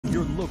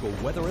your local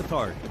weather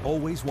authority,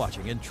 always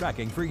watching and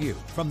tracking for you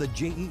from the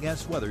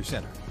JES Weather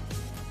Center.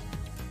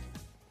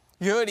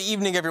 Good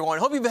evening, everyone.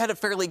 Hope you've had a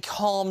fairly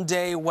calm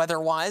day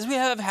weather-wise. We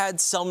have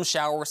had some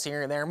showers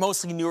here and there,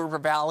 mostly New River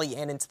Valley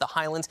and into the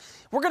Highlands.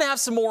 We're going to have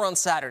some more on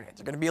Saturday.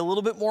 They're going to be a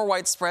little bit more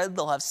widespread.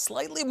 They'll have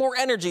slightly more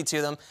energy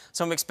to them,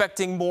 so I'm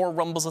expecting more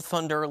rumbles of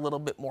thunder, a little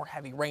bit more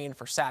heavy rain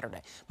for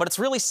Saturday. But it's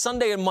really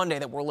Sunday and Monday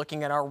that we're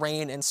looking at our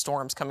rain and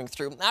storms coming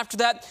through. After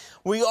that,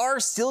 we are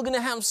still going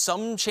to have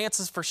some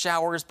chances for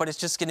showers, but it's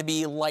just going to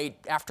be light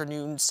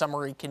afternoon,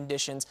 summery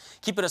conditions,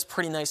 keeping us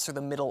pretty nice through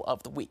the middle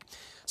of the week.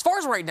 As far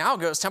as right now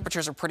goes,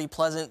 temperatures are pretty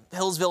pleasant.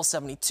 Hillsville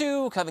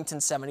 72, Covington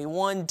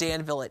 71,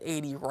 Danville at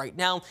 80 right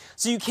now.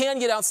 So you can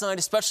get outside,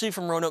 especially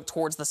from Roanoke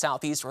towards the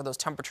southeast where those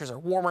temperatures are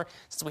warmer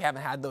since we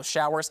haven't had those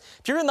showers.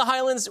 If you're in the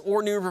Highlands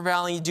or New River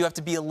Valley, you do have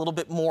to be a little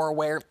bit more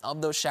aware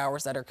of those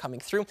showers that are coming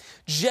through.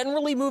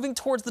 Generally moving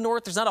towards the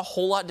north, there's not a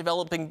whole lot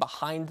developing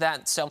behind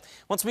that. So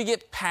once we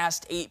get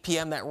past 8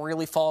 p.m., that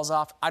really falls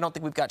off. I don't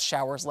think we've got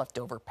showers left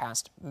over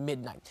past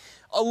midnight.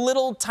 A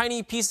little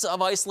tiny piece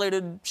of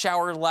isolated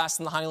shower lasts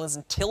in the Highlands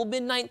until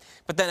midnight,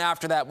 but then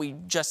after that we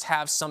just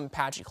have some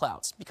patchy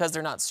clouds. Because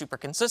they're not super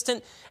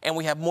consistent and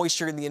we have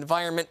moisture in the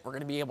environment, we're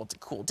going to be able to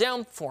cool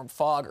down, form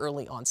fog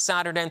early on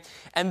Saturday,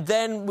 and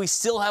then we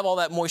still have all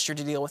that moisture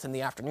to deal with in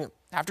the afternoon.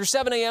 After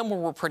 7 a.m., where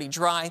we're pretty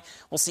dry,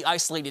 we'll see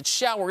isolated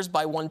showers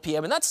by 1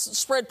 p.m., and that's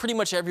spread pretty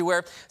much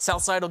everywhere.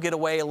 South side will get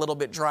away a little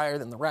bit drier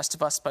than the rest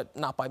of us, but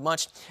not by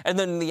much. And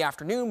then in the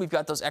afternoon, we've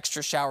got those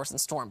extra showers and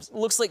storms. It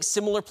looks like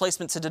similar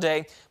placement to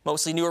today,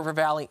 mostly New River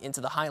Valley into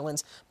the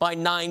Highlands. By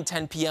 9,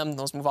 10 p.m.,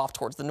 those move off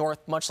towards the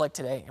north, much like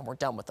today, and we're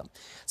done with them.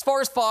 As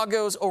far as fog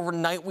goes,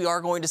 overnight, we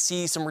are going to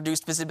see some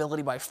reduced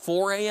visibility by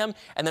 4 a.m.,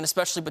 and then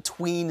especially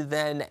between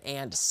then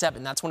and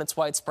 7. That's when it's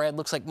widespread.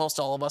 Looks like most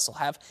all of us will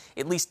have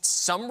at least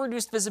some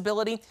reduced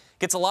visibility.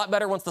 Gets a lot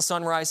better once the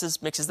sun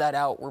rises, mixes that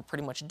out. We're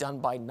pretty much done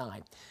by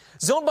 9.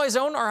 Zone by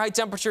zone, our high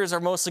temperatures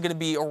are mostly going to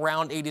be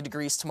around 80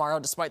 degrees tomorrow,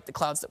 despite the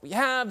clouds that we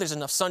have. There's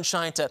enough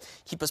sunshine to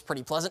keep us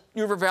pretty pleasant.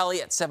 New River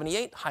Valley at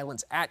 78,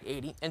 Highlands at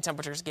 80, and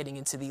temperatures getting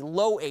into the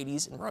low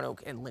 80s in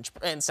Roanoke and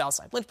Lynchburg and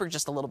Southside. Lynchburg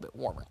just a little bit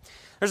warmer.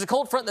 There's a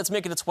cold front that's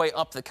making its way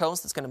up the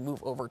coast. That's going to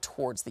move over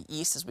towards the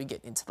east as we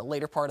get into the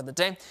later part of the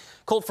day.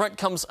 Cold front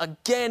comes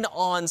again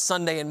on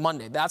Sunday and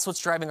Monday. That's what's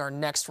driving our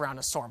next round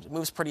of storms. It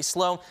moves pretty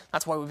slow.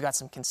 That's why we've got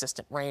some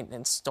consistent rain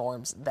and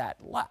storms that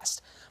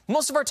last.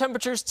 Most of our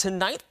temperatures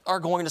tonight are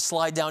going to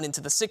slide down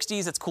into the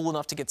 60s. It's cool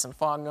enough to get some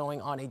fog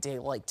going on a day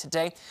like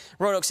today.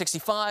 Roanoke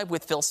 65,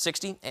 Whitfield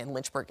 60, and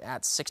Lynchburg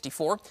at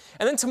 64.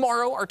 And then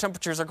tomorrow, our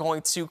temperatures are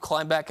going to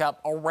climb back up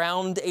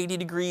around 80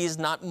 degrees,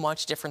 not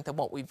much different than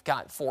what we've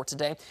got for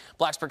today.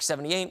 Blacksburg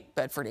 78,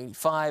 Bedford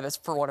 85 as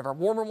for one of our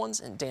warmer ones,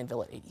 and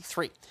Danville at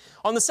 83.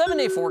 On the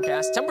 7-day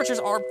forecast, temperatures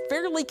are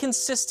fairly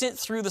consistent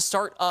through the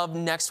start of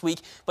next week,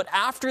 but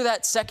after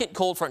that second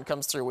cold front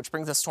comes through, which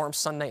brings us storms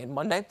Sunday and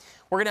Monday,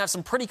 we're going to have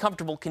some pretty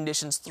comfortable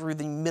conditions through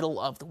the middle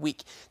of the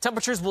week.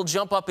 Temperatures will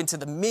jump up into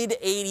the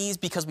mid-80s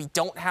because we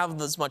don't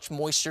have as much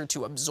moisture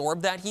to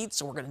absorb that heat,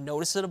 so we're going to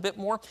notice it a bit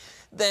more.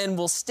 Then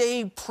we'll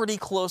stay pretty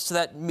close to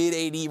that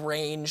mid-80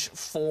 range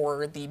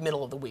for the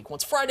middle of the week.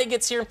 Once Friday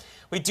gets here,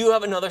 we do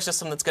have another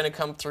system that's going to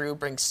come through,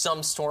 bring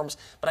some storms,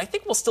 but I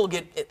think we'll still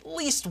get at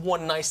least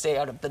one nice day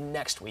out of the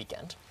next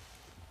weekend.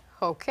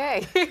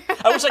 Okay.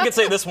 I wish I could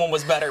say this one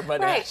was better, but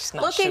right. it's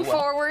not Looking too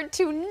well. forward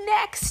to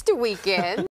next weekend.